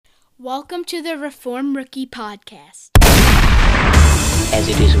Welcome to the Reform Rookie Podcast. As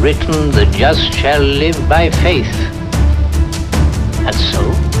it is written, the just shall live by faith. And so?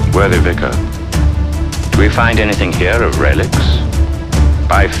 Worthy Vicar, do we find anything here of relics?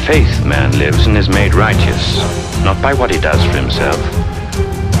 By faith man lives and is made righteous, not by what he does for himself.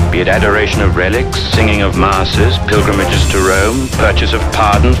 Be it adoration of relics, singing of masses, pilgrimages to Rome, purchase of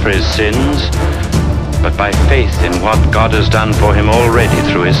pardon for his sins, but by faith in what God has done for him already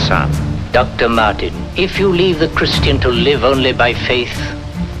through his Son. Dr. Martin, if you leave the Christian to live only by faith,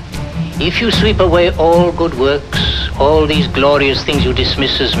 if you sweep away all good works, all these glorious things you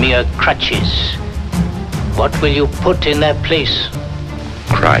dismiss as mere crutches, what will you put in their place?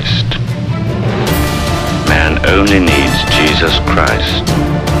 Christ. Man only needs Jesus Christ.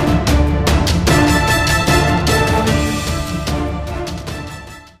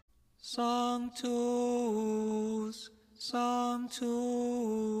 Sanctus, Sanctus,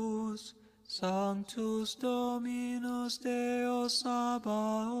 Sanctus Dominus Deus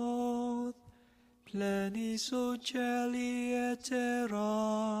Sabaoth, plenis uccelli et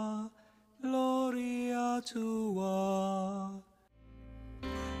terra, gloria tua.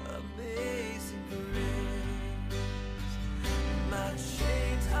 Amazing grace, my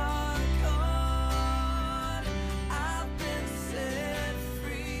chains are gone, I've been set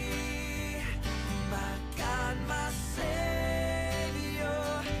free. My God, my Savior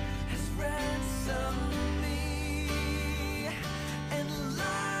has ransomed me, and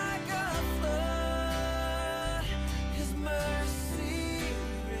like a flood, His mercy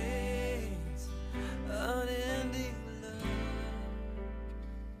reigns, unending love,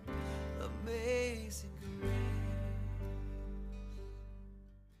 amazing grace.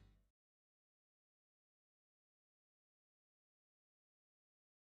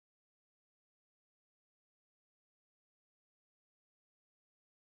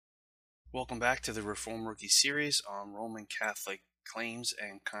 Welcome back to the Reform Rookie series on Roman Catholic claims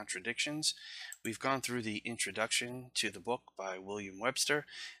and contradictions. We've gone through the introduction to the book by William Webster,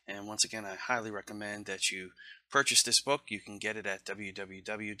 and once again I highly recommend that you purchase this book. You can get it at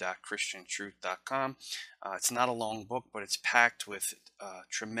www.christiantruth.com. It's not a long book, but it's packed with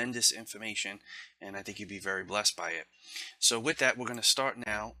tremendous information, and I think you'd be very blessed by it. So with that, we're going to start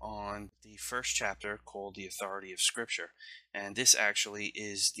now on the first chapter called The Authority of Scripture, and this actually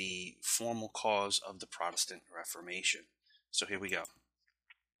is the formal cause of the Protestant Reformation. So here we go.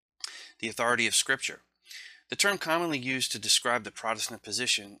 The authority of Scripture. The term commonly used to describe the Protestant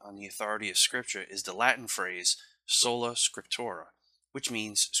position on the authority of Scripture is the Latin phrase sola scriptura, which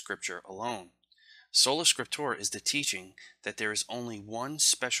means Scripture alone. Sola scriptura is the teaching that there is only one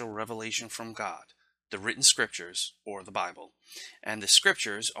special revelation from God, the written Scriptures, or the Bible, and the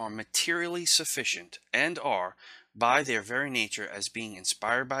Scriptures are materially sufficient and are, by their very nature as being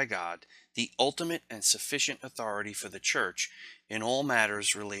inspired by God, the ultimate and sufficient authority for the Church in all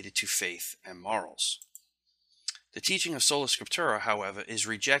matters related to faith and morals. The teaching of sola scriptura, however, is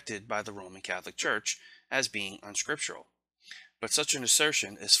rejected by the Roman Catholic Church as being unscriptural. But such an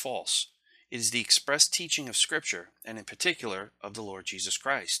assertion is false. It is the express teaching of Scripture, and in particular of the Lord Jesus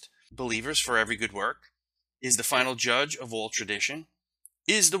Christ. Believers for every good work, is the final judge of all tradition,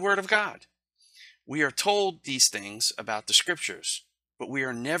 is the Word of God. We are told these things about the Scriptures, but we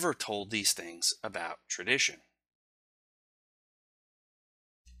are never told these things about tradition.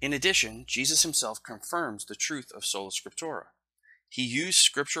 In addition, Jesus himself confirms the truth of sola scriptura. He used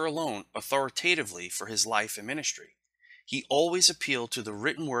Scripture alone authoritatively for his life and ministry. He always appealed to the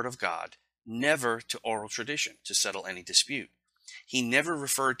written Word of God, never to oral tradition to settle any dispute. He never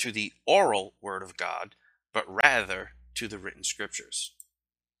referred to the oral Word of God, but rather to the written Scriptures.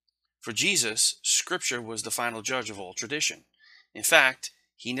 For Jesus, Scripture was the final judge of all tradition. In fact,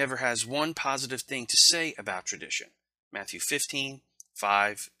 he never has one positive thing to say about tradition. Matthew 15,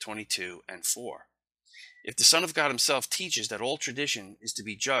 5, 22, and 4. If the Son of God himself teaches that all tradition is to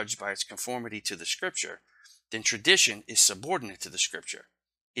be judged by its conformity to the Scripture, then tradition is subordinate to the Scripture.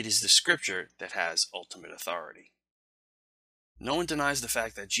 It is the Scripture that has ultimate authority. No one denies the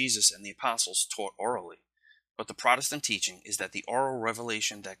fact that Jesus and the apostles taught orally, but the Protestant teaching is that the oral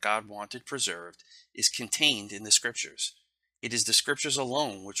revelation that God wanted preserved is contained in the Scriptures. It is the Scriptures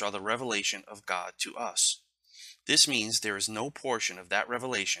alone which are the revelation of God to us. This means there is no portion of that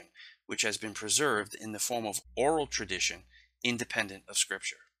revelation which has been preserved in the form of oral tradition independent of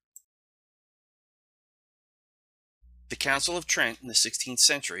Scripture. The Council of Trent in the 16th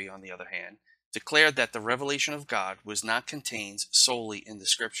century, on the other hand, declared that the revelation of God was not contained solely in the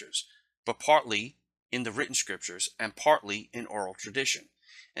Scriptures, but partly in the written Scriptures and partly in oral tradition,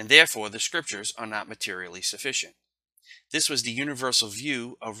 and therefore the Scriptures are not materially sufficient. This was the universal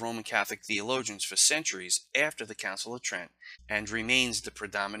view of Roman Catholic theologians for centuries after the Council of Trent and remains the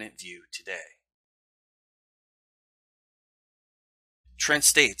predominant view today. Trent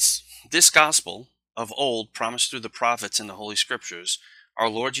states, "This gospel of old promised through the prophets in the Holy Scriptures, our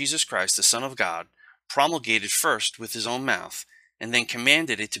Lord Jesus Christ, the Son of God, promulgated first with his own mouth, and then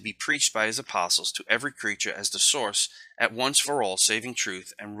commanded it to be preached by his apostles to every creature as the source at once for all saving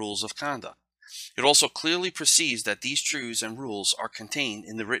truth and rules of conduct. It also clearly perceives that these truths and rules are contained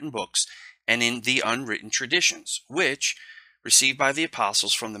in the written books and in the unwritten traditions, which, received by the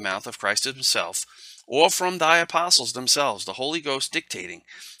apostles from the mouth of Christ himself, or from thy apostles themselves, the Holy Ghost dictating,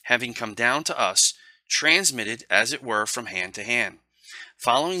 having come down to us, transmitted as it were from hand to hand.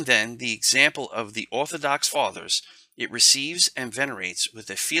 Following then the example of the orthodox fathers, it receives and venerates with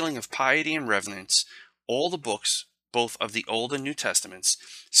a feeling of piety and reverence all the books, both of the Old and New Testaments,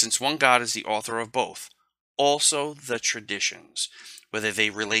 since one God is the author of both, also the traditions, whether they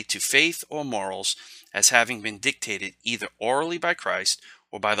relate to faith or morals, as having been dictated either orally by Christ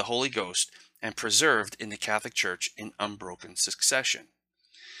or by the Holy Ghost, and preserved in the Catholic Church in unbroken succession."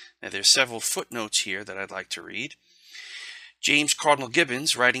 Now there's several footnotes here that I'd like to read. James Cardinal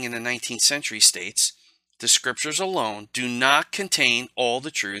Gibbons, writing in the 19th century, states, "The Scriptures alone do not contain all the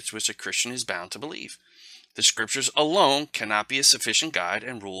truths which a Christian is bound to believe. The Scriptures alone cannot be a sufficient guide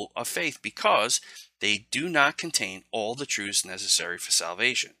and rule of faith because they do not contain all the truths necessary for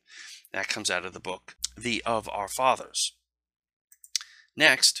salvation." That comes out of the book, The Of Our Fathers.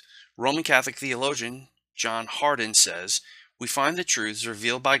 Next, Roman Catholic theologian John Hardin says, "We find the truths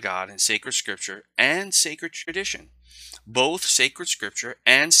revealed by God in sacred scripture and sacred tradition. Both sacred scripture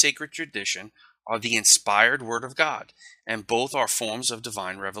and sacred tradition are the inspired word of God, and both are forms of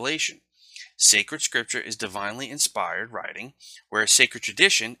divine revelation. Sacred scripture is divinely inspired writing, whereas sacred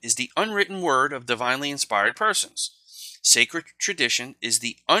tradition is the unwritten word of divinely inspired persons. Sacred tradition is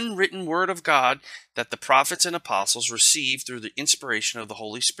the unwritten word of God that the prophets and apostles received through the inspiration of the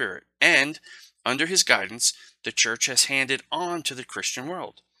Holy Spirit, and, under his guidance, the Church has handed on to the Christian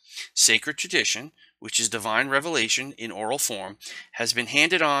world. Sacred tradition, which is divine revelation in oral form, has been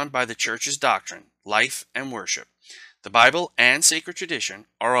handed on by the Church's doctrine, life, and worship. The Bible and sacred tradition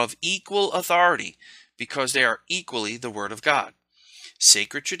are of equal authority because they are equally the Word of God.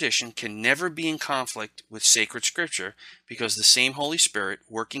 Sacred tradition can never be in conflict with sacred scripture because the same Holy Spirit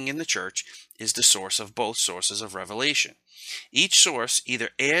working in the Church is the source of both sources of revelation. Each source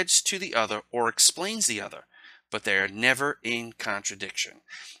either adds to the other or explains the other, but they are never in contradiction."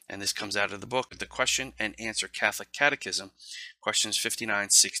 And this comes out of the book, The Question and Answer Catholic Catechism, questions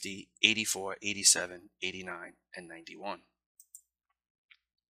 59, 60, 84, 87, 89, and 91.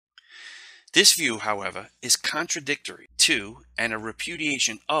 This view, however, is contradictory to and a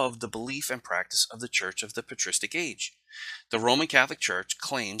repudiation of the belief and practice of the Church of the patristic age. The Roman Catholic Church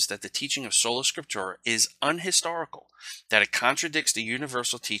claims that the teaching of sola scriptura is unhistorical, that it contradicts the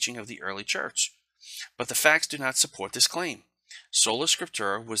universal teaching of the early Church. But the facts do not support this claim. Sola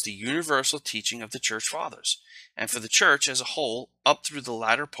scriptura was the universal teaching of the Church Fathers, and for the Church as a whole up through the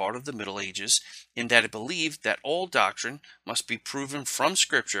latter part of the Middle Ages, in that it believed that all doctrine must be proven from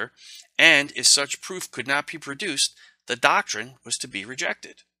Scripture, and if such proof could not be produced, the doctrine was to be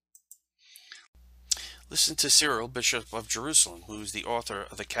rejected. Listen to Cyril, Bishop of Jerusalem, who is the author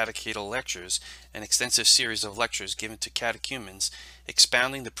of the Catechetical Lectures, an extensive series of lectures given to catechumens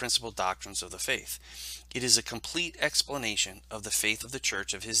expounding the principal doctrines of the faith. It is a complete explanation of the faith of the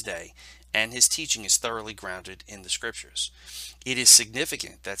Church of his day, and his teaching is thoroughly grounded in the Scriptures. It is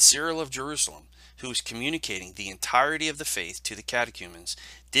significant that Cyril of Jerusalem, who is communicating the entirety of the faith to the catechumens,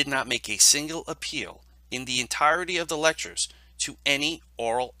 did not make a single appeal in the entirety of the lectures to any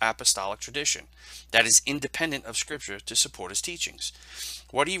oral apostolic tradition that is independent of Scripture to support his teachings.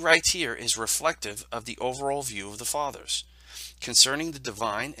 What he writes here is reflective of the overall view of the Fathers. Concerning the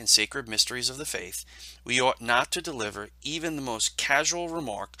divine and sacred mysteries of the faith, we ought not to deliver even the most casual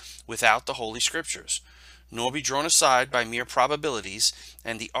remark without the Holy Scriptures, nor be drawn aside by mere probabilities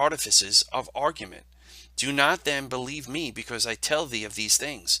and the artifices of argument. Do not then believe me because I tell thee of these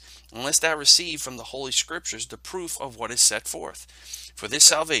things, unless thou receive from the Holy Scriptures the proof of what is set forth. For this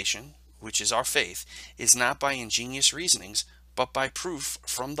salvation, which is our faith, is not by ingenious reasonings, but by proof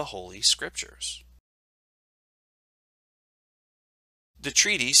from the Holy Scriptures. The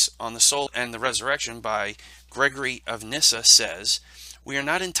treatise on the soul and the resurrection by Gregory of Nyssa says, "We are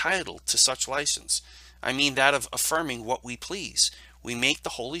not entitled to such license. I mean that of affirming what we please. We make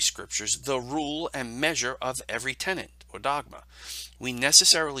the Holy Scriptures the rule and measure of every tenet or dogma. We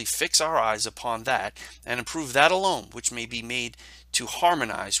necessarily fix our eyes upon that and approve that alone which may be made to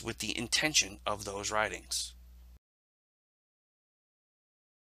harmonize with the intention of those writings."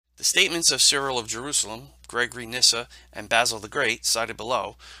 The statements of Cyril of Jerusalem, Gregory Nyssa, and Basil the Great, cited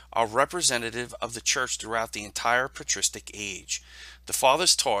below, are representative of the church throughout the entire patristic age. The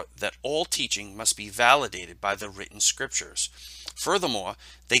fathers taught that all teaching must be validated by the written scriptures. Furthermore,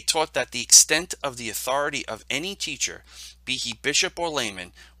 they taught that the extent of the authority of any teacher, be he bishop or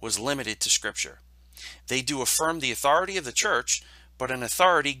layman, was limited to scripture. They do affirm the authority of the church, but an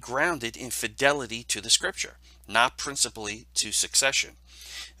authority grounded in fidelity to the scripture, not principally to succession.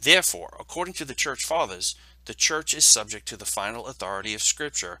 Therefore, according to the church fathers, the church is subject to the final authority of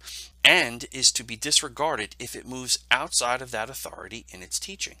scripture and is to be disregarded if it moves outside of that authority in its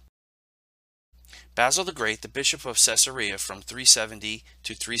teaching. Basil the Great, the bishop of Caesarea from 370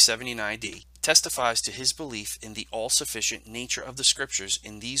 to 379 AD, testifies to his belief in the all-sufficient nature of the scriptures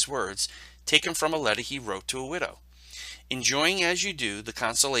in these words taken from a letter he wrote to a widow. Enjoying as you do the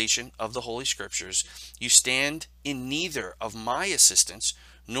consolation of the Holy Scriptures, you stand in neither of my assistance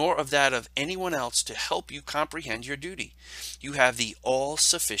nor of that of anyone else to help you comprehend your duty. You have the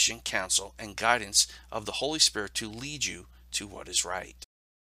all-sufficient counsel and guidance of the Holy Spirit to lead you to what is right.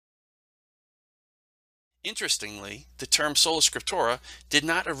 Interestingly, the term sola scriptura did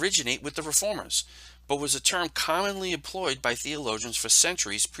not originate with the Reformers, but was a term commonly employed by theologians for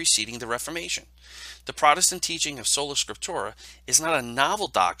centuries preceding the Reformation. The Protestant teaching of sola scriptura is not a novel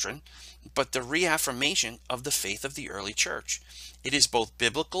doctrine, but the reaffirmation of the faith of the early church. It is both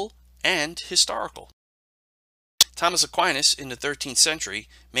biblical and historical. Thomas Aquinas in the 13th century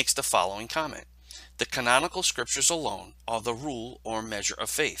makes the following comment: "The canonical scriptures alone are the rule or measure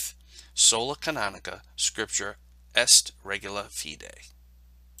of faith. Sola canonica scriptura est regula fidei."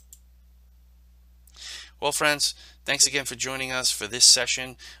 Well, friends, thanks again for joining us for this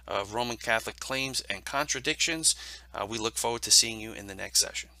session of Roman Catholic Claims and Contradictions. We look forward to seeing you in the next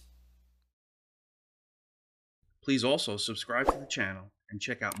session. Please also subscribe to the channel and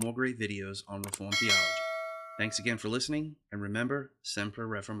check out more great videos on Reformed theology. Thanks again for listening, and remember, Semper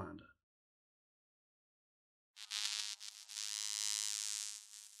Reformanda.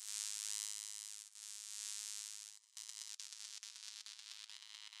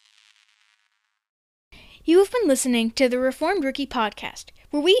 You have been listening to the Reformed Rookie Podcast,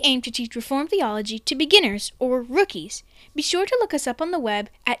 where we aim to teach Reformed theology to beginners or rookies. Be sure to look us up on the web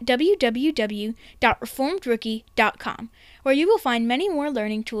at www.reformedrookie.com, where you will find many more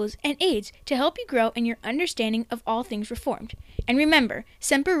learning tools and aids to help you grow in your understanding of all things Reformed. And remember,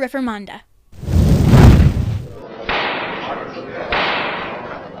 Semper Reformanda.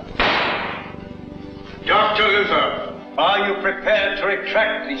 Dr. Luther, are you prepared to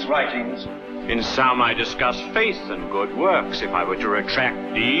retract these writings? In some I discuss faith and good works. If I were to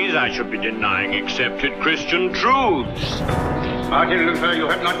retract these, I should be denying accepted Christian truths. Martin Luther, you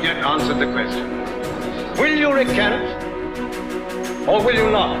have not yet answered the question. Will you recant, or will you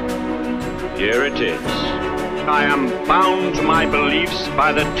not? Here it is. I am bound to my beliefs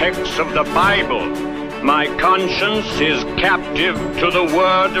by the texts of the Bible. My conscience is captive to the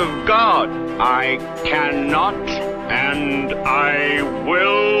Word of God. I cannot and I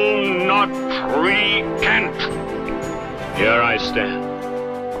will not recant. Here I stand.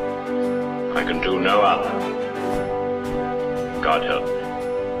 I can do no other. God help me.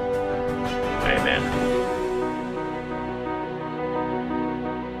 Amen.